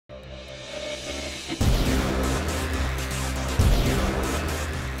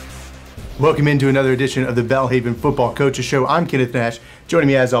Welcome into another edition of the Belhaven Football Coaches Show. I'm Kenneth Nash. Joining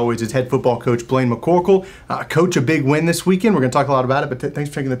me as always is head football coach Blaine McCorkle. Coach, a big win this weekend. We're going to talk a lot about it, but thanks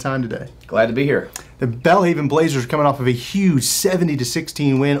for taking the time today. Glad to be here. The Belhaven Blazers are coming off of a huge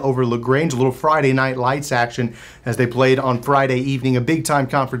 70-16 win over LaGrange, a little Friday night lights action as they played on Friday evening. A big-time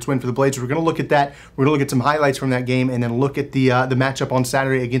conference win for the Blazers. We're going to look at that. We're going to look at some highlights from that game and then look at the matchup on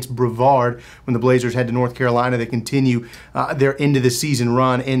Saturday against Brevard when the Blazers head to North Carolina. They continue their end-of-the-season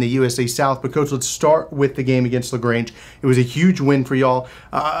run in the USA South. But, Coach, let's start with the game against LaGrange. It was a huge win for y'all.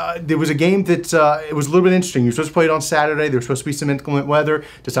 There was a game that it was a little bit interesting. You were supposed to play it on Saturday. There was supposed to be some inclement weather.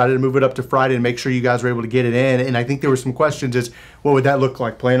 Decided to move it up to Friday and make sure you guys were able to get it in. And I think there were some questions as what would that look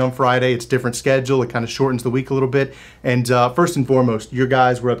like playing on Friday? It's a different schedule. It kind of shortens the week a little bit. And first and foremost, your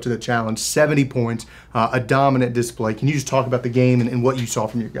guys were up to the challenge. 70 points, a dominant display. Can you just talk about the game and what you saw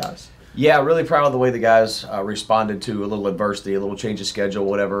from your guys? Yeah, really proud of the way the guys responded to a little adversity, a little change of schedule,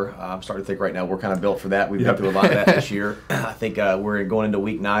 whatever. I'm starting to think right now we're kind of built for that. We've been through a lot of that this year. I think we're going into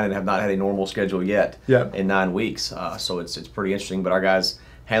week 9 and have not had a normal schedule yet in 9 weeks. So it's pretty interesting, but our guys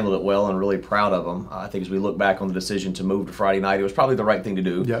handled it well and really proud of them. I think as we look back on the decision to move to Friday night, it was probably the right thing to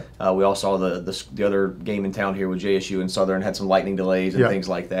do. We all saw the other game in town here with JSU and Southern had some lightning delays and things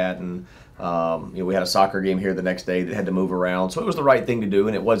like that. And we had a soccer game here the next day that had to move around. So it was the right thing to do,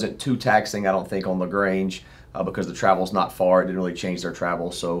 and it wasn't too taxing, I don't think, on LaGrange because the travel's not far. It didn't really change their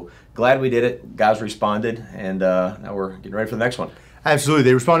travel. So glad we did it. Guys responded, and now we're getting ready for the next one. Absolutely.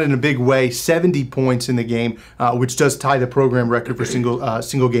 They responded in a big way. 70 points in the game, which does tie the program record for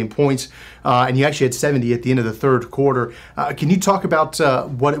single game points. And you actually had 70 at the end of the third quarter. Can you talk about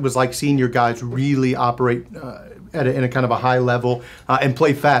what it was like seeing your guys really operate in a kind of a high level and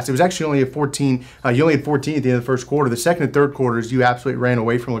play fast? It was actually only at 14. You only had 14 at the end of the first quarter. The second and third quarters, you absolutely ran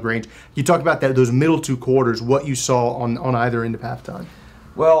away from LaGrange. You talk about those middle 2 quarters, what you saw on either end of halftime.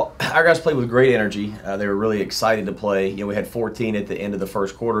 Well, our guys played with great energy. They were really excited to play. We had 14 at the end of the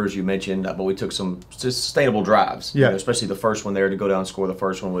first quarter, as you mentioned, but we took some sustainable drives. Especially the first one there to go down and score. The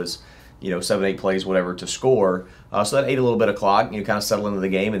first one was, 7, 8 plays, whatever, to score. So that ate a little bit of clock. Kind of settled into the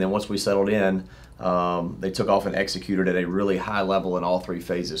game, and then once we settled in, they took off and executed at a really high level in all 3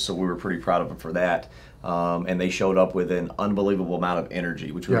 phases. So we were pretty proud of them for that. And they showed up with an unbelievable amount of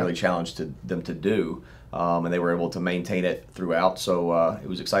energy, which we really challenged them to do. And they were able to maintain it throughout, so it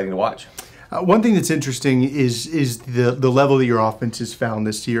was exciting to watch. One thing that's interesting is the level that your offense has found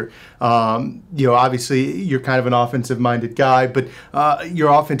this year. Obviously you're kind of an offensive-minded guy, but your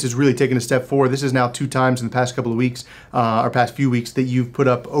offense has really taken a step forward. This is now 2 times in the past couple of weeks, or past few weeks, that you've put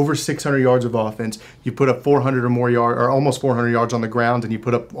up over 600 yards of offense. You put up 400 or more yards, or almost 400 yards on the ground, and you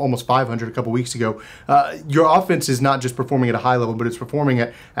put up almost 500 a couple weeks ago. Your offense is not just performing at a high level, but it's performing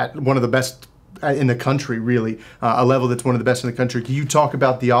at one of the best in the country, really, a level that's one of the best in the country. Can you talk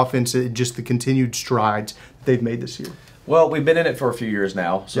about the offense, just the continued strides they've made this year? Well, we've been in it for a few years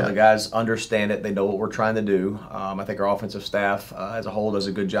now, so the guys understand it. They know what we're trying to do. I think our offensive staff as a whole does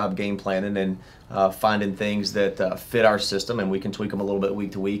a good job game planning and finding things that fit our system, and we can tweak them a little bit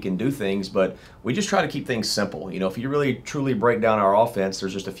week to week and do things, but we just try to keep things simple. If you really truly break down our offense,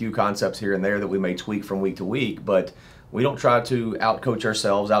 there's just a few concepts here and there that we may tweak from week to week, but we don't try to out-coach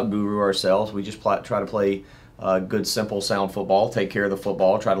ourselves, out-guru ourselves. We just try to play good, simple, sound football, take care of the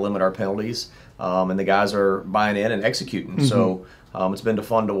football, try to limit our penalties, and the guys are buying in and executing. So it's been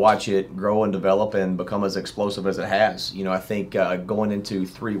fun to watch it grow and develop and become as explosive as it has. I think going into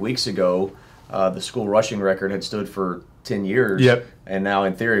 3 weeks ago, the school rushing record had stood for 10 years, and now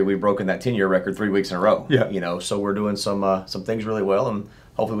in theory we've broken that 10-year record 3 weeks in a row. So we're doing some things really well, and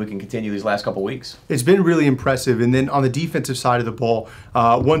hopefully we can continue these last couple weeks. It's been really impressive. And then on the defensive side of the ball,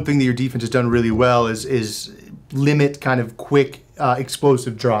 one thing that your defense has done really well is limit kind of quick,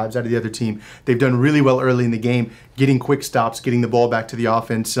 explosive drives out of the other team. They've done really well early in the game, getting quick stops, getting the ball back to the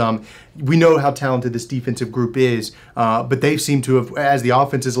offense. We know how talented this defensive group is, but they've seemed to have, as the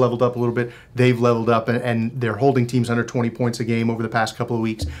offense has leveled up a little bit, they've leveled up, and they're holding teams under 20 points a game over the past couple of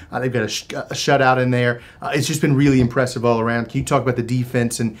weeks. They've got a shutout in there. It's just been really impressive all around. Can you talk about the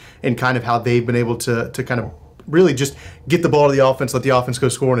defense and kind of how they've been able to kind of really just get the ball to the offense, let the offense go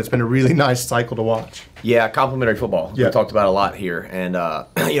score, and it's been a really nice cycle to watch. Yeah, complementary football. We talked about a lot here, and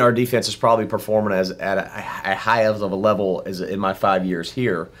our defense is probably performing at a high of a level as in my 5 years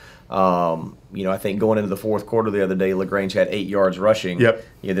here. I think going into the fourth quarter the other day, LaGrange had 8 yards rushing. Then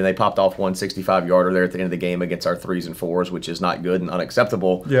they popped off 165-yarder there at the end of the game against our 3s and 4s, which is not good and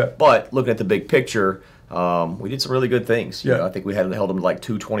unacceptable. But looking at the big picture, we did some really good things. You Yeah. know, I think we held them to like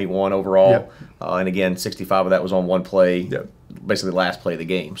 221 overall, Yeah. And again, 65 of that was on one play, Yeah. basically the last play of the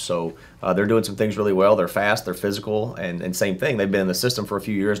game. So they're doing some things really well. They're fast, they're physical, and same thing. They've been in the system for a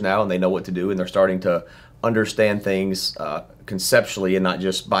few years now, and they know what to do, and they're starting to understand things conceptually and not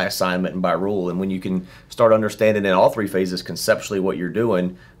just by assignment and by rule. And when you can start understanding in all three phases conceptually what you're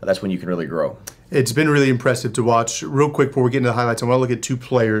doing, that's when you can really grow. It's been really impressive to watch. Real quick before we get into the highlights, I want to look at two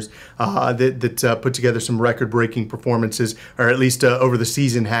players that put together some record-breaking performances, or at least over the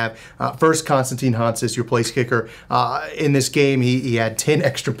season have. First, Konstantin Hansis, your place kicker. In this game, he had 10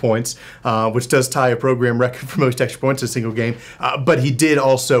 extra points, which does tie a program record for most extra points in a single game. But he did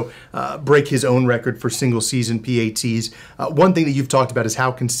also break his own record for single-season PATs. One thing that you've talked about is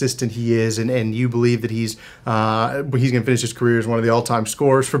how consistent he is, and you believe that he's going to finish his career as one of the all-time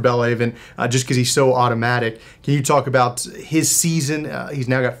scorers for Belhaven, just because he's so automatic. Can you talk about his season? He's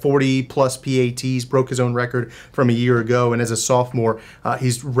now got 40-plus PATs, broke his own record from a year ago, and as a sophomore,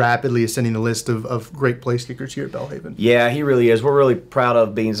 he's rapidly ascending the list of great place kickers here at Belhaven. Yeah, he really is. We're really proud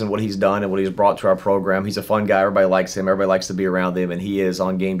of Beans and what he's done and what he's brought to our program. He's a fun guy. Everybody likes him. Everybody likes to be around him, and he is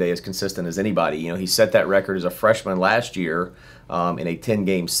on game day as consistent as anybody. You know, he set that record as a freshman last year in a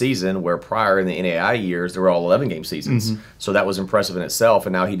 10-game season, where prior in the NAI years, there were all 11-game seasons. So that was impressive in itself,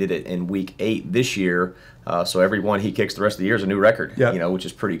 and now he did it in week 8 this year. So every one he kicks the rest of the year is a new record, Yep. you know, which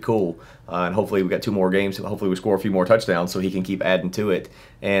is pretty cool. And hopefully we got 2 more games. Hopefully we score a few more touchdowns so he can keep adding to it.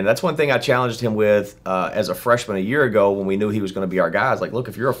 And that's one thing I challenged him with as a freshman a year ago when we knew he was going to be our guy. I was like, look,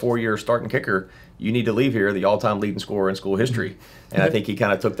 if you're a 4-year starting kicker, you need to leave here the all-time leading scorer in school history. And I think he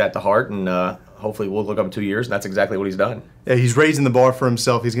kind of took that to heart, and hopefully we'll look up in 2 years, and that's exactly what he's done. Yeah, he's raising the bar for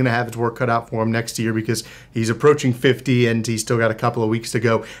himself. He's going to have his work cut out for him next year because he's approaching 50 and he's still got a couple of weeks to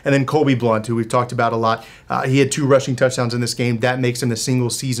go. And then Colby Blunt, who we've talked about a lot, he had 2 rushing touchdowns in this game. That makes him the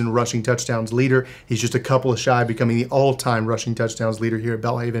single-season rushing touchdowns leader. He's just a couple of shy of becoming the all-time rushing touchdowns leader here at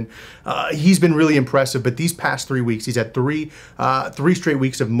Belhaven. He's been really impressive, but these past 3 weeks, he's had three straight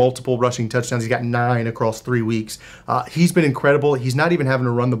weeks of multiple rushing touchdowns. He's got 9 across 3 weeks. He's been incredible. He's not even having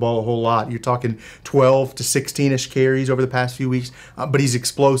to run the ball a whole lot. You're talking 12 to 16-ish carries over the past few weeks, but he's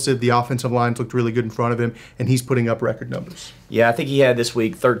explosive. The offensive line's looked really good in front of him, and he's putting up record numbers. Yeah, I think he had this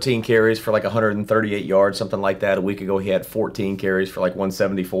week 13 carries for like 138 yards, something like that. A week ago he had 14 carries for like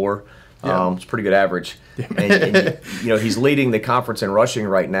 174. Yeah. It's a pretty good average. And, you know, he's leading the conference in rushing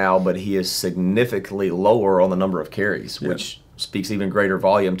right now, but he is significantly lower on the number of carries, which speaks even greater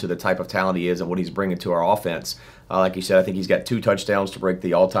volume to the type of talent he is and what he's bringing to our offense. Like you said, I think he's got 2 touchdowns to break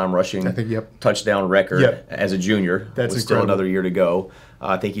the all-time rushing touchdown record as a junior. That's with still another year to go.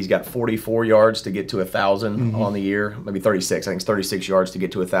 I think he's got 44 yards to get to 1,000 on the year, maybe 36. I think it's 36 yards to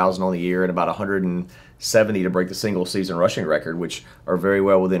get to 1,000 on the year, and about 170 to break the single-season rushing record, which are very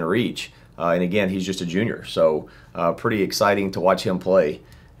well within reach. And again, he's just a junior, so pretty exciting to watch him play.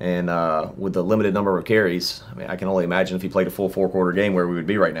 And with the limited number of carries, I mean, I can only imagine if he played a full 4-quarter game where we would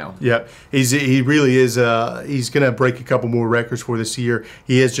be right now. Yeah, he really is. He's going to break a couple more records for this year.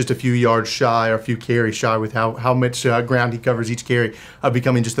 He is just a few yards shy, or a few carries shy, with how much ground he covers each carry,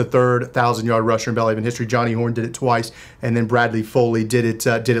 becoming just the 3rd 1,000-yard rusher in Belhaven history. Johnny Horn did it twice, and then Bradley Foley did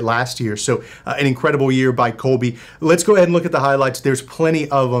it last year. So an incredible year by Colby. Let's go ahead and look at the highlights. There's plenty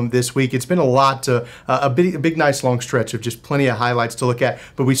of them this week. It's been a lot, a big, nice long stretch of just plenty of highlights to look at.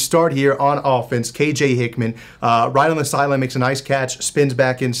 But we start here on offense. KJ Hickman, right on the sideline, makes a nice catch, spins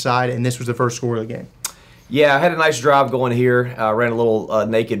back inside, and this was the first score of the game. Yeah, I had a nice drive going here. Ran a little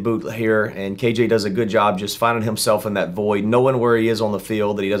naked boot here, and KJ does a good job just finding himself in that void, knowing where he is on the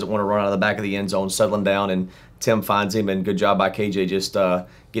field, that he doesn't want to run out of the back of the end zone, settling down, and Tim finds him, and good job by KJ just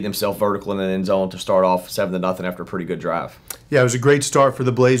getting himself vertical in the end zone to start off 7-0 after a pretty good drive. Yeah, it was a great start for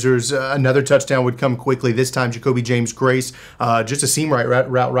the Blazers. Another touchdown would come quickly. This time, Jacoby James Grace, just a seam route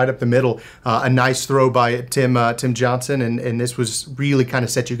right up the middle. A nice throw by Tim Johnson, and this was really kind of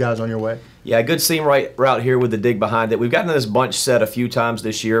set you guys on your way. Yeah, good seam route here with the dig behind it. We've gotten this bunch set a few times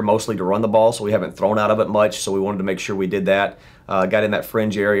this year, mostly to run the ball, so we haven't thrown out of it much, so we wanted to make sure we did that. Got in that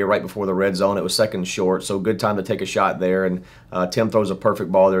fringe area right before the red zone. It was 2nd and short, so good time to take a shot there. And Tim throws a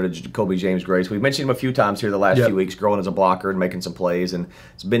perfect ball there to Jacoby James Grace. We've mentioned him a few times here the last few weeks, growing as a blocker and making some plays, and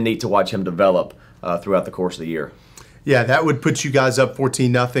it's been neat to watch him develop throughout the course of the year. Yeah, that would put you guys up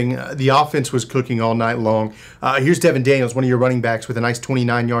 14-0. The offense was cooking all night long. Here's Devin Daniels, one of your running backs, with a nice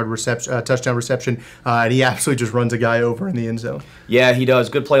 29-yard touchdown reception, and he absolutely just runs a guy over in the end zone. Yeah, he does.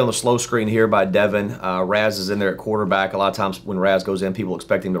 Good play on the slow screen here by Devin. Raz is in there at quarterback. A lot of times when Raz goes in, people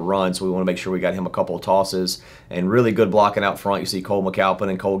expect him to run, so we want to make sure we got him a couple of tosses. And really good blocking out front. You see Cole McAlpin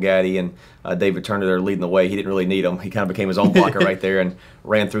and Cole Gaddy and David Turner there leading the way. He didn't really need him. He kind of became his own blocker right there and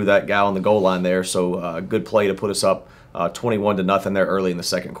ran through that guy on the goal line there. So good play to put us up 21-0 there early in the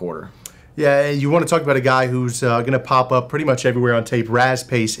second quarter. Yeah, you want to talk about a guy who's going to pop up pretty much everywhere on tape. Raz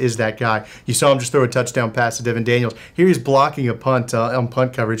Pace is that guy. You saw him just throw a touchdown pass to Devin Daniels. Here he's blocking a punt on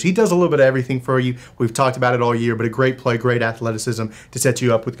punt coverage. He does a little bit of everything for you. We've talked about it all year, but a great play, great athleticism to set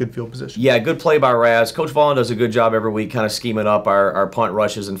you up with good field position. Yeah, good play by Raz. Coach Vaughn does a good job every week kind of scheming up our punt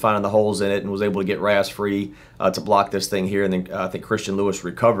rushes and finding the holes in it, and was able to get Raz free to block this thing here. And then I think Christian Lewis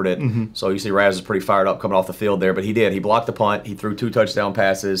recovered it. So you see Raz is pretty fired up coming off the field there, but he did. He blocked the punt. He threw 2 touchdown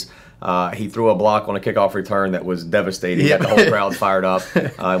passes. He threw a block on a kickoff return that was devastating. Yep. Got the whole crowd fired up.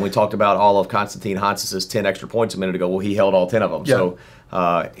 And we talked about all of Konstantin Hans's 10 extra points a minute ago. Well, he held all 10 of them. Yep.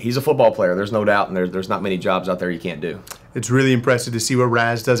 So he's a football player. There's no doubt, and there's not many jobs out there you can't do. It's really impressive to see what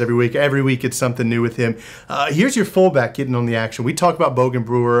Raz does every week. Every week it's something new with him. Here's your fullback getting on the action. We talk about Bogan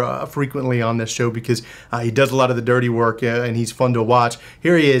Brewer frequently on this show because he does a lot of the dirty work and he's fun to watch.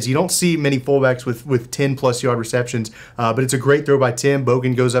 Here he is. You don't see many fullbacks with 10-plus yard receptions, but it's a great throw by Tim.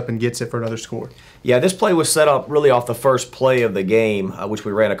 Bogan goes up and gets it for another score. Yeah, this play was set up really off the first play of the game, which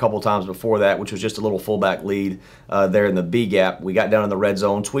we ran a couple times before that, which was just a little fullback lead there in the B gap. We got down in the red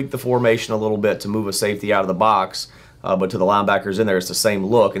zone, tweaked the formation a little bit to move a safety out of the box. But to the linebackers in there, it's the same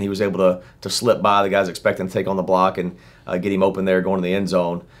look, and he was able to slip by the guys expecting to take on the block and get him open there going to the end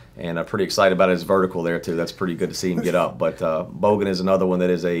zone. And I'm pretty excited about his vertical there, too. That's pretty good to see him get up. But Bogan is another one that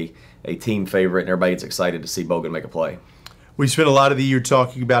is a team favorite, and everybody gets excited to see Bogan make a play. We spent a lot of the year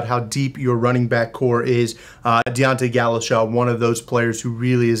talking about how deep your running back core is. Deontay Galashaw, one of those players who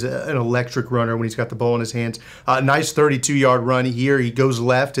really is an electric runner when he's got the ball in his hands. Nice 32-yard run here. He goes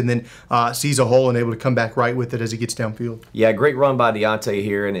left and then sees a hole and able to come back right with it as he gets downfield. Yeah, great run by Deontay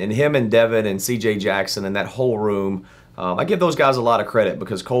here. And him and Devin and C.J. Jackson and that whole room, I give those guys a lot of credit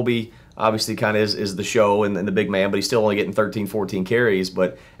because Colby obviously kind of is the show and the big man, but he's still only getting 13, 14 carries.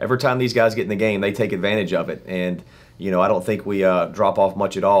 But every time these guys get in the game, they take advantage of it. And I don't think we drop off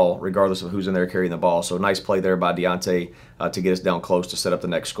much at all, regardless of who's in there carrying the ball. So nice play there by Deontay to get us down close to set up the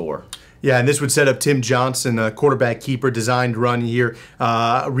next score. Yeah, and this would set up Tim Johnson, a quarterback keeper, designed run here.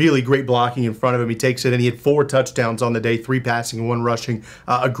 Really great blocking in front of him. He takes it, and he had 4 touchdowns on the day, 3 passing and 1 rushing.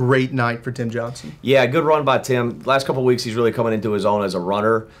 A great night for Tim Johnson. Yeah, good run by Tim. Last couple of weeks, he's really coming into his own as a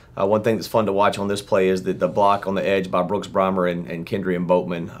runner. One thing that's fun to watch on this play is the block on the edge by Brooks Breimer and Kendrian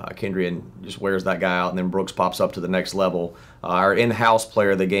Boatman. Kendrian just wears that guy out, and then Brooks pops up to the next level. Our in-house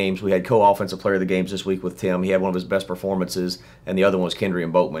player of the games, we had co-offensive player of the games this week with Tim. He had one of his best performances, and the other one was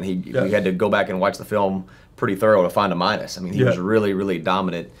Kendrian Boatman. We had to go back and watch the film pretty thorough to find a minus. I mean, he was really, really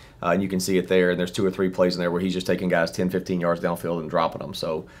dominant, and you can see it there. And there's 2 or 3 plays in there where he's just taking guys 10, 15 yards downfield and dropping them.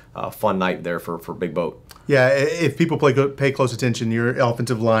 So fun night there for Big Boat. Yeah, if people pay close attention, your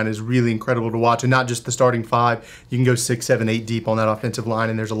offensive line is really incredible to watch, and not just the starting 5. You can go 6, 7, 8 deep on that offensive line,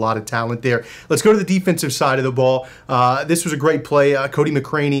 and there's a lot of talent there. Let's go to the defensive side of the ball. This was a great play. Cody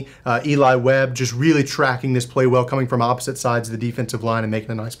McCraney, Eli Webb, just really tracking this play well, coming from opposite sides of the defensive line and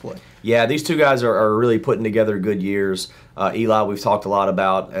making a nice play. Yeah, these 2 guys are really putting together good years. Eli, we've talked a lot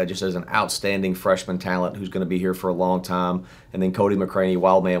about just as an outstanding freshman talent who's going to be here for a long time. And then Cody McCraney,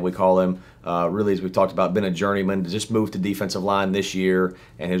 wild man, we call him. Really, as we've talked about, been a journeyman, just moved to defensive line this year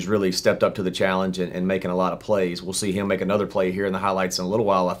and has really stepped up to the challenge and making a lot of plays. We'll see him make another play here in the highlights in a little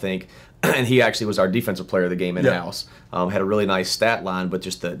while, I think. And he actually was our defensive player of the game in-house. Had a really nice stat line, but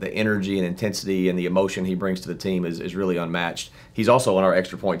just the energy and intensity and the emotion he brings to the team is really unmatched. He's also on our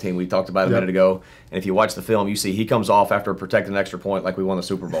extra point team we talked about a minute ago. And if you watch the film, you see he comes off after protecting an extra point like we won the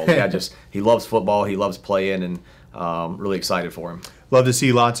Super Bowl. He loves football. He loves playing, and really excited for him. Love to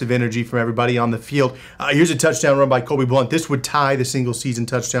see lots of energy from everybody on the field. Here's a touchdown run by Colby Blunt. This would tie the single-season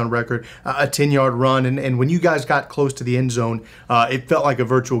touchdown record, a 10-yard run. And when you guys got close to the end zone, it felt like a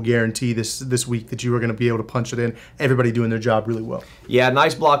virtual guarantee this week that you were going to be able to punch it in. Everybody doing their job really well. Yeah,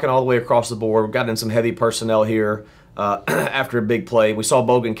 nice blocking all the way across the board. We've got in some heavy personnel here after a big play. We saw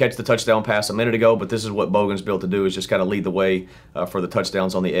Bogan catch the touchdown pass a minute ago, but this is what Bogan's built to do, is just kind of lead the way for the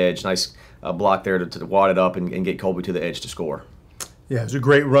touchdowns on the edge. Nice block there to wad it up and get Colby to the edge to score. Yeah, it was a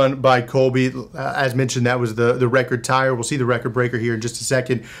great run by Colby. As mentioned, that was the record tire. We'll see the record breaker here in just a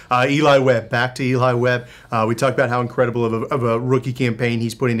second. Eli Webb, back to Eli Webb. We talked about how incredible of a rookie campaign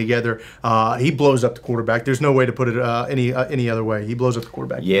he's putting together. He blows up the quarterback. There's no way to put it any other way. He blows up the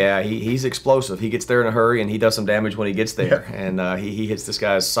quarterback. Yeah, he's explosive. He gets there in a hurry, and he does some damage when he gets there. Yeah. And he hits this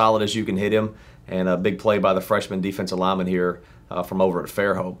guy as solid as you can hit him. And a big play by the freshman defensive lineman here from over at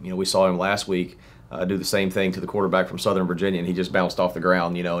Fairhope. You know, we saw him last week. Do the same thing to the quarterback from Southern Virginia, and he just bounced off the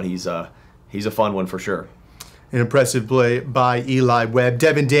ground, you know, and he's a fun one for sure. An impressive play by Eli Webb.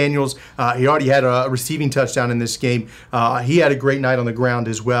 Devin Daniels, he already had a receiving touchdown in this game. He had a great night on the ground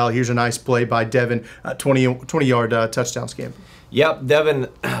as well. Here's a nice play by Devin, 20-yard touchdown scamper. Yep, Devin,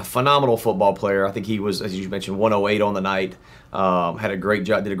 phenomenal football player. I think he was, as you mentioned, 108 on the night. Had a great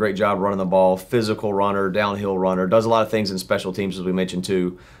job, did a great job running the ball. Physical runner, downhill runner, does a lot of things in special teams, as we mentioned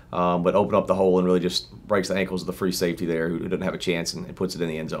too. But open up the hole and really just breaks the ankles of the free safety there, who doesn't have a chance, and puts it in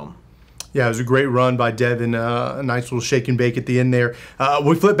the end zone. Yeah, it was a great run by Devin. A nice little shake and bake at the end there.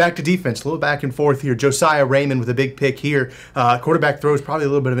 We flip back to defense, a little back and forth here. Josiah Raymond with a big pick here. Quarterback throws probably a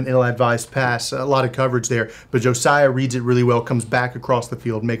little bit of an ill-advised pass, a lot of coverage there. But Josiah reads it really well, comes back across the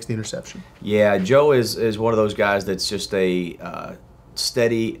field, makes the interception. Yeah, Joe is one of those guys that's just a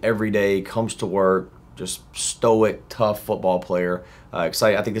steady, everyday, comes to work, just stoic, tough football player.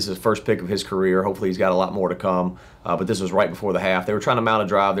 Excited. I think this is his first pick of his career. Hopefully he's got a lot more to come. But this was right before the half. They were trying to mount a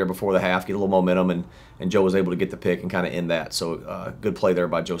drive there before the half, get a little momentum, and Joe was able to get the pick and kind of end that. So good play there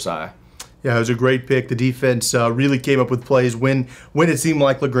by Josiah. Yeah, it was a great pick. The defense really came up with plays when it seemed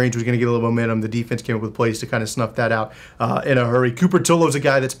like LaGrange was going to get a little momentum. The defense came up with plays to kind of snuff that out in a hurry. Cooper Tullo's a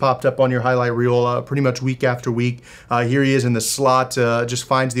guy that's popped up on your highlight reel pretty much week after week. Here he is in the slot, just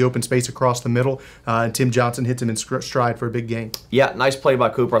finds the open space across the middle, and Tim Johnson hits him in stride for a big gain. Yeah, nice play by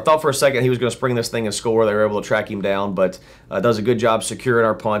Cooper. I thought for a second he was going to spring this thing and score. They were able to track him down, but does a good job securing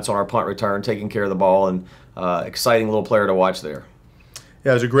our punts on our punt return, taking care of the ball, and exciting little player to watch there.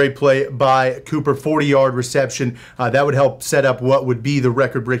 Yeah, it was a great play by Cooper, 40-yard reception. That would help set up what would be the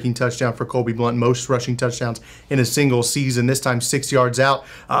record-breaking touchdown for Colby Blunt, most rushing touchdowns in a single season, this time 6 yards out.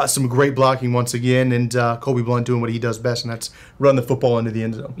 Some great blocking once again, and Colby Blunt doing what he does best, and that's run the football into the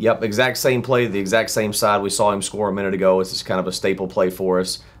end zone. Yep, exact same play, the exact same side. We saw him score a minute ago. It's just kind of a staple play for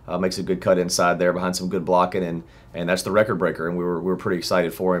us. Makes a good cut inside there behind some good blocking, and that's the record breaker, and we were pretty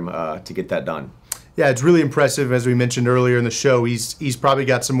excited for him to get that done. Yeah, it's really impressive. As we mentioned earlier in the show, he's probably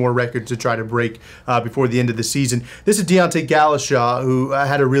got some more records to try to break before the end of the season. This is Deontay Galashaw, who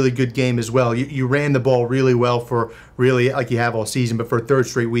had a really good game as well. You ran the ball really well for really like you have all season, but for a third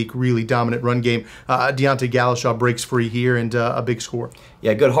straight week, really dominant run game. Deontay Galashaw breaks free here and a big score.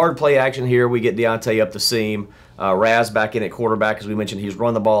 Yeah, good hard play action here. We get Deontay up the seam. Raz back in at quarterback, as we mentioned, he's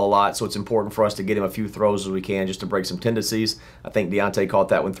run the ball a lot, so it's important for us to get him a few throws as we can just to break some tendencies. I think Deontay caught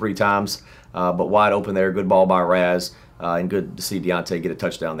that one 3 times, but wide open there. Good ball by Raz, and good to see Deontay get a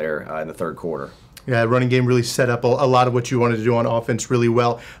touchdown there in the third quarter. Yeah, running game really set up a lot of what you wanted to do on offense really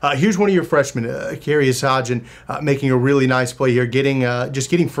well. Here's one of your freshmen, Karius Hodgen, making a really nice play here,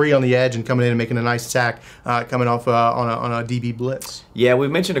 just getting free on the edge and coming in and making a nice sack coming off on a DB blitz. Yeah, we've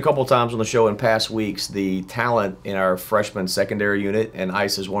mentioned a couple times on the show in past weeks the talent in our freshman secondary unit, and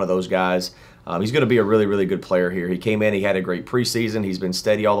Ice is one of those guys. He's going to be a really, really good player here. He came in, he had a great preseason. He's been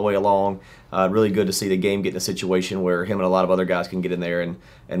steady all the way along. Really good to see the game get in a situation where him and a lot of other guys can get in there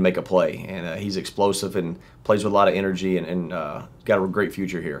and make a play. And he's explosive and plays with a lot of energy and got a great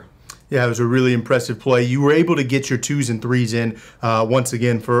future here. Yeah, it was a really impressive play. You were able to get your 2s and 3s in once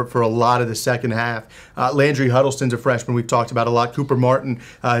again for a lot of the second half. Landry Huddleston's a freshman we've talked about a lot. Cooper Martin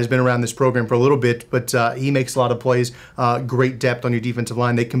has been around this program for a little bit, but he makes a lot of plays. Great depth on your defensive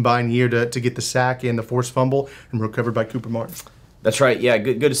line. They combine here to get the sack and the forced fumble, and recovered by Cooper Martin. That's right. Yeah,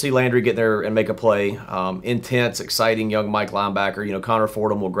 good to see Landry get there and make a play. Intense, exciting young Mike linebacker. You know, Connor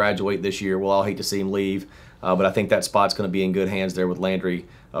Fordham will graduate this year. We'll all hate to see him leave, but I think that spot's going to be in good hands there with Landry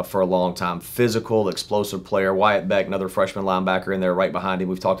for a long time. Physical, explosive player. Wyatt Beck, another freshman linebacker in there right behind him.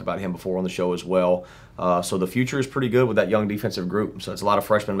 We've talked about him before on the show as well. So the future is pretty good with that young defensive group. So it's a lot of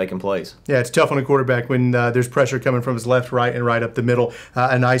freshmen making plays. Yeah, it's tough on a quarterback when there's pressure coming from his left, right, and right up the middle.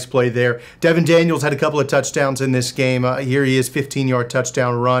 A nice play there. Devin Daniels had a couple of touchdowns in this game. Here he is, 15-yard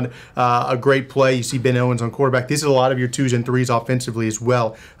touchdown run. A great play. You see Ben Owens on quarterback. These are a lot of your 2s and 3s offensively as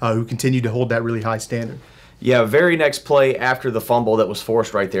well, who continue to hold that really high standard. Yeah, very next play after the fumble that was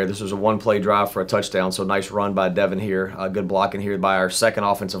forced right there. This was a one-play drive for a touchdown, so nice run by Devin here. Good blocking here by our second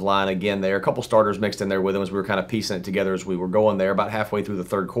offensive line again there. A couple starters mixed in there with him as we were kind of piecing it together as we were going there about halfway through the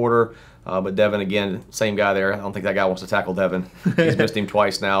third quarter. But Devin, again, same guy there. I don't think that guy wants to tackle Devin. He's missed him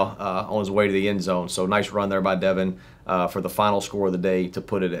twice now on his way to the end zone. So nice run there by Devin. for the final score of the day to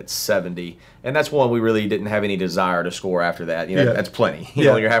put it at 70. And that's one we really didn't have any desire to score after that. That's plenty. You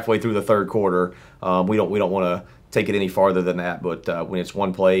know, when you're halfway through the third quarter, we don't want to take it any farther than that. But when it's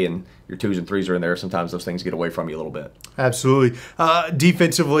one play and your 2s and 3s are in there, sometimes those things get away from you a little bit. Absolutely.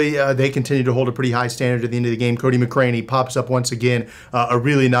 Defensively, they continue to hold a pretty high standard at the end of the game. Cody McCraney pops up once again. A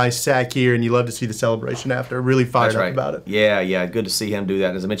really nice sack here, and you love to see the celebration after. Really fired up about it. Yeah, good to see him do that.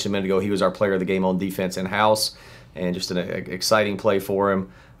 And as I mentioned a minute ago, he was our player of the game on defense in-house, and just an exciting play for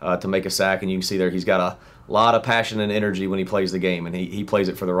him to make a sack. And you can see there he's got a lot of passion and energy when he plays the game, and he plays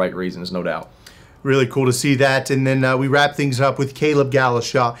it for the right reasons, no doubt. Really cool to see that. And then we wrap things up with Caleb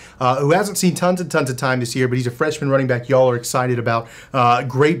Galashaw, who hasn't seen tons and tons of time this year, but he's a freshman running back y'all are excited about.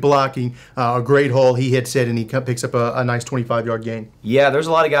 Great blocking, a great hole he hits it, and he picks up a nice 25-yard gain. Yeah, there's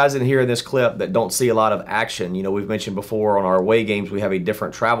a lot of guys in here in this clip that don't see a lot of action. You know, we've mentioned before on our away games we have a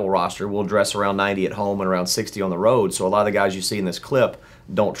different travel roster. We'll dress around 90 at home and around 60 on the road. So a lot of the guys you see in this clip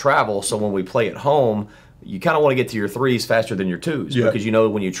don't travel. So when we play at home, you kind of want to get to your 3s faster than your 2s because you know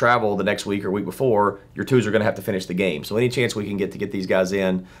when you travel the next week or week before, your 2s are going to have to finish the game. So any chance we can get these guys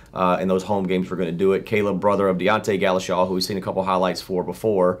in those home games, we're going to do it. Caleb, brother of Deontay Galashaw, who we've seen a couple highlights for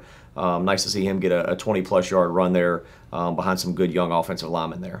before. Nice to see him get a 20-plus yard run there behind some good young offensive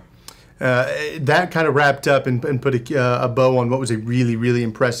linemen there. That kind of wrapped up and put a bow on what was a really, really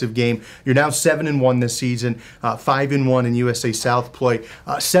impressive game. You're now 7-1 this season, 5-1 in USA South play.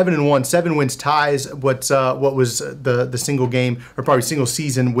 7-1, 7 wins ties what was the single game or probably single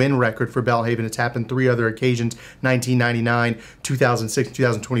season win record for Belhaven. It's happened 3 other occasions: 1999, 2006,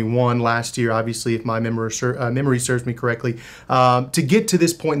 2021. Last year, obviously, if my memory serves me correctly. To get to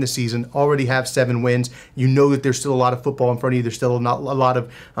this point in the season, already have 7 wins. You know that there's still a lot of football in front of you. There's still a lot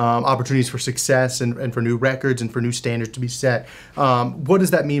of opportunities for success and for new records and for new standards to be set. What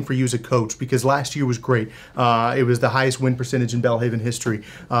does that mean for you as a coach? Because last year was great. It was the highest win percentage in Belhaven history.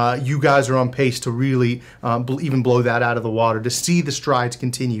 You guys are on pace to really even blow that out of the water. To see the strides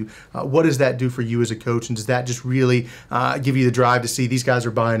continue, what does that do for you as a coach? And does that just really give you the drive to see these guys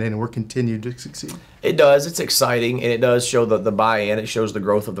are buying in and we're continuing to succeed? It does. It's exciting, and it does show the buy-in. It shows the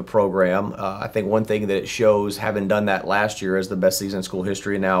growth of the program. I think one thing that it shows, having done that last year as the best season in school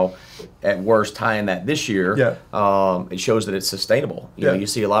history, and now at worst tying that this year, it shows that it's sustainable. You know, you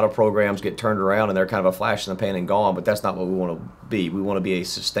see a lot of programs get turned around and they're kind of a flash in the pan and gone, but that's not what we want to be. We want to be a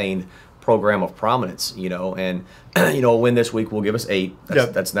sustained program of prominence, and a win this week will give us 8.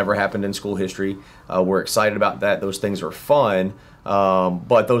 That's never happened in school history. We're excited about that. Those things are fun.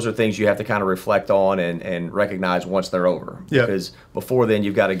 But those are things you have to kind of reflect on and recognize once they're over. Because before then,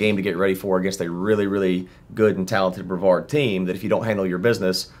 you've got a game to get ready for against a really, really good and talented Brevard team that if you don't handle your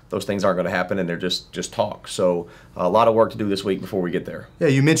business, those things aren't going to happen and they're just talk. So a lot of work to do this week before we get there. Yeah,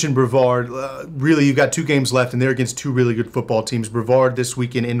 you mentioned Brevard. Really, you've got 2 games left and they're against 2 really good football teams. Brevard this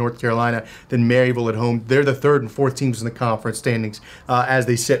weekend in North Carolina, then Maryville at home. They're the 3rd and 4th teams in the conference standings as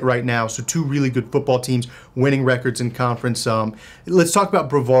they sit right now. So 2 really good football teams winning records in conference. Let's talk about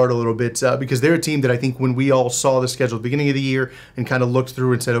Brevard a little bit because they're a team that I think when we all saw the schedule at the beginning of the year and kind of looked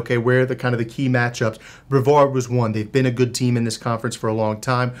through and said, okay, where are the kind of the key matchups? Brevard was one. They've been a good team in this conference for a long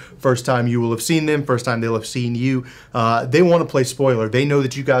time. First time you will have seen them. First time they'll have seen you. They want to play spoiler. They know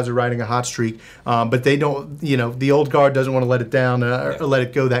that you guys are riding a hot streak, but they don't, the old guard doesn't want to let it down or let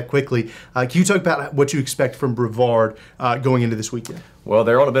it go that quickly. Can you talk about what you expect from Brevard going into this weekend? Well,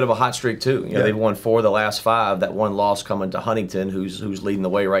 they're on a bit of a hot streak too. They've won 4 of the last 5. That one loss coming to Huntington, who's leading the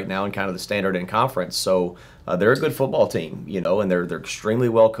way right now in kind of the standard in conference. So they're a good football team, and they're extremely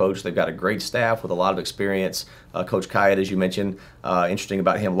well coached. They've got a great staff with a lot of experience. Coach Kyatt, as you mentioned, interesting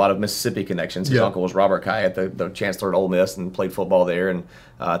about him, a lot of Mississippi connections. His uncle was Robert Kyatt, the chancellor at Ole Miss, and played football there. And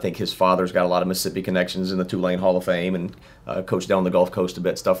I think his father's got a lot of Mississippi connections in the Tulane Hall of Fame and coached down the Gulf Coast a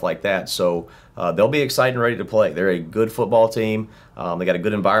bit, stuff like that. So they'll be excited and ready to play. They're a good football team. They got a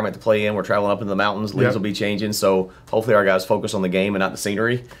good environment to play in. We're traveling up into the mountains. Leaves will be changing. So hopefully our guys focus on the game and not the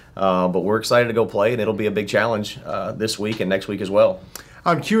scenery. But we're excited to go play, and it'll be a big challenge this week and next week as well.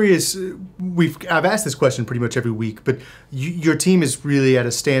 I'm curious, I've asked this question pretty much every week, but your team is really at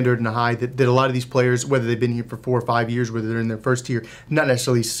a standard and a high that a lot of these players, whether they've been here for 4 or 5 years, whether they're in their first year, not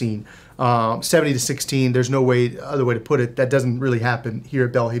necessarily seen. 70-16, there's no other way to put it. That doesn't really happen here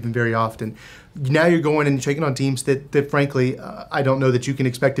at Belhaven very often. Now you're going and taking on teams that frankly, I don't know that you can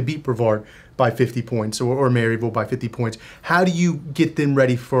expect to beat Brevard by 50 points or Maryville by 50 points. How do you get them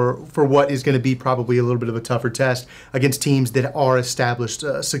ready for what is going to be probably a little bit of a tougher test against teams that are established,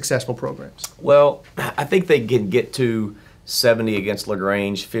 successful programs? Well, I think they can get to 70 against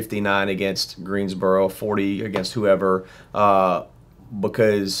LaGrange, 59 against Greensboro, 40 against whoever,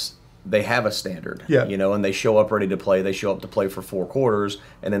 because they have a standard, yeah. And they show up ready to play. They show up to play for 4 quarters,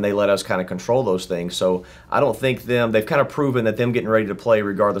 and then they let us kind of control those things. So I don't think they've kind of proven that them getting ready to play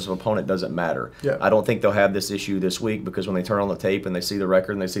regardless of opponent doesn't matter. Yeah. I don't think they'll have this issue this week because when they turn on the tape and they see the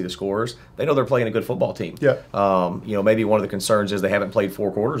record and they see the scores, they know they're playing a good football team. Yeah. Maybe one of the concerns is they haven't played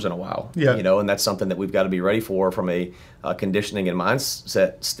 4 quarters in a while. Yeah. And that's something that we've got to be ready for from a conditioning and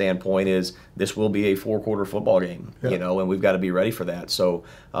mindset standpoint. Is this will be a 4-quarter football game, yeah. And we've got to be ready for that. So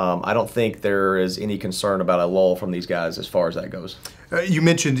I don't think there is any concern about a lull from these guys as far as that goes. You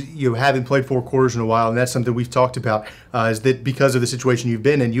mentioned you haven't played 4 quarters in a while, and that's something we've talked about. Is that because of the situation you've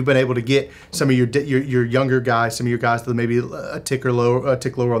been in, you've been able to get some of your younger guys, some of your guys that maybe a tick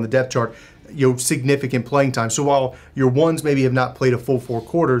lower on the depth chart, significant playing time. So while your ones maybe have not played a full 4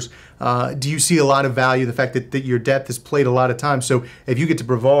 quarters, do you see a lot of value in the fact that your depth has played a lot of time? So if you get to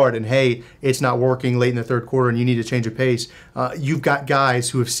Brevard and, hey, it's not working late in the 3rd quarter and you need to change of pace, you've got guys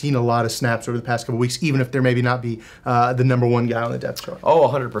who have seen a lot of snaps over the past couple of weeks, even if there maybe not be the number 1 guy on the depth chart. Oh,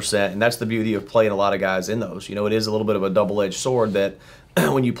 100%. And that's the beauty of playing a lot of guys in those. It is a little bit of a double-edged sword that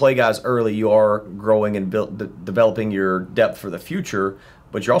when you play guys early, you are growing and developing your depth for the future.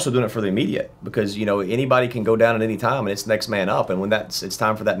 But you're also doing it for the immediate because, anybody can go down at any time and it's next man up. And when it's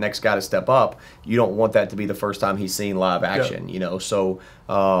time for that next guy to step up, you don't want that to be the first time he's seen live action, yeah. So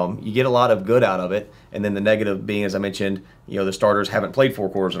you get a lot of good out of it. And then the negative being, as I mentioned, the starters haven't played 4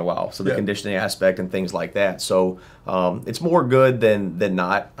 quarters in a while. So the yeah. conditioning aspect and things like that. So it's more good than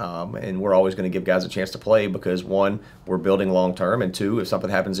not. And we're always going to give guys a chance to play because, 1, we're building long term. And 2, if something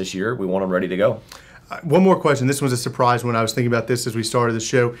happens this year, we want them ready to go. One more question. This was a surprise when I was thinking about this as we started the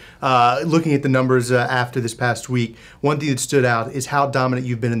show. Looking at the numbers after this past week, one thing that stood out is how dominant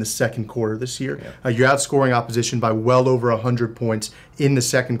you've been in the 2nd quarter this year. Yeah. You're outscoring opposition by well over 100 points in the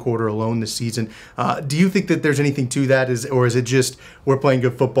 2nd quarter alone this season. Do you think that there's anything to that, or is it just we're playing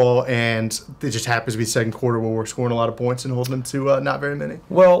good football and it just happens to be the 2nd quarter where we're scoring a lot of points and holding them to not very many?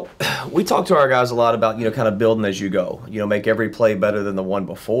 Well, we talk to our guys a lot about, kind of building as you go. Make every play better than the one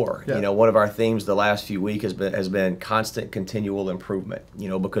before. Yeah. One of our themes the last few weeks has been constant, continual improvement.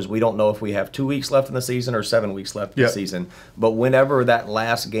 Because we don't know if we have 2 weeks left in the season or 7 weeks left in yeah. the season. But whenever that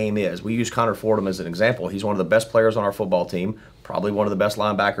last game is, we use Connor Fordham as an example. He's one of the best players on our football team, probably one of the best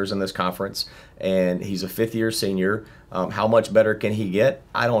linebackers in this conference, and he's a 5th-year senior. How much better can he get?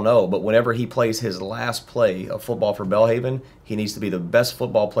 I don't know. But whenever he plays his last play of football for Belhaven, he needs to be the best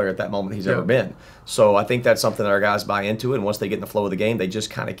football player at that moment he's yeah. ever been. So I think that's something that our guys buy into, and once they get in the flow of the game, they just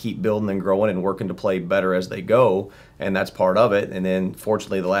kind of keep building and growing and working to play better as they go, and that's part of it. And then,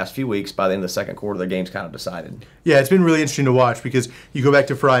 fortunately, the last few weeks, by the end of the 2nd quarter, the game's kind of decided. Yeah, it's been really interesting to watch because you go back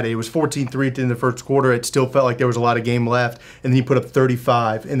to Friday, it was 14-3 in the 1st quarter. It still felt like there was a lot of game left, and then you put up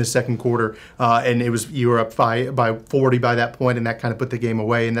 35 in the 2nd quarter, and you were up by 40 by that point, and that kind of put the game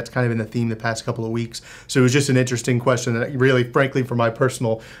away, and that's kind of been the theme the past couple of weeks. So it was just an interesting question that really, frankly, for my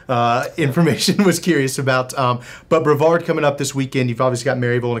personal information, was curious about. But Brevard coming up this weekend, you've obviously got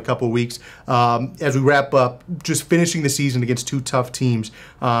Maryville in a couple of weeks. As we wrap up, just finishing the season against 2 tough teams,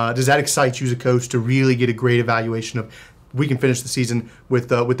 does that excite you as a coach to really get a great evaluation of we can finish the season with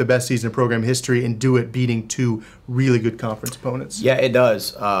the best season in program history and do it beating 2 really good conference opponents? Yeah, it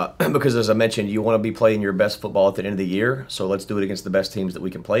does. Because as I mentioned, you want to be playing your best football at the end of the year, so let's do it against the best teams that we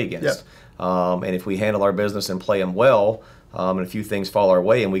can play against. Yeah. And if we handle our business and play them well, and a few things fall our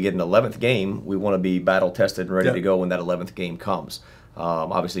way and we get an 11th game, we want to be battle-tested and ready yeah. to go when that 11th game comes.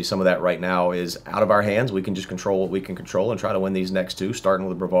 Obviously, some of that right now is out of our hands. We can just control what we can control and try to win these next 2, starting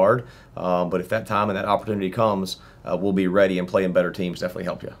with Brevard. But if that time and that opportunity comes, we'll be ready, and playing better teams definitely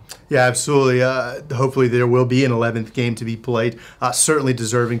help you. Yeah, absolutely. Hopefully there will be an 11th game to be played. Certainly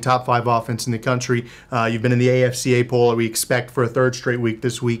deserving top 5 offense in the country. You've been in the AFCA poll, we expect, for a 3rd straight week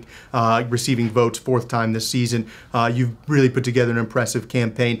this week, receiving votes 4th time this season. You've really put together an impressive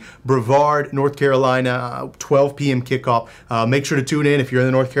campaign. Brevard, North Carolina, 12 p.m. kickoff. Make sure to tune in if you're in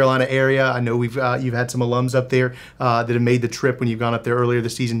the North Carolina area. I know you've had some alums up there that have made the trip when you've gone up there earlier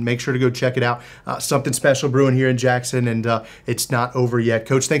this season. Make sure to go check it out. Something special brewing here in Jackson, and it's not over yet.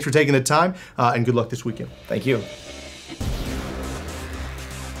 Coach, thanks for taking the time, and good luck this weekend. Thank you.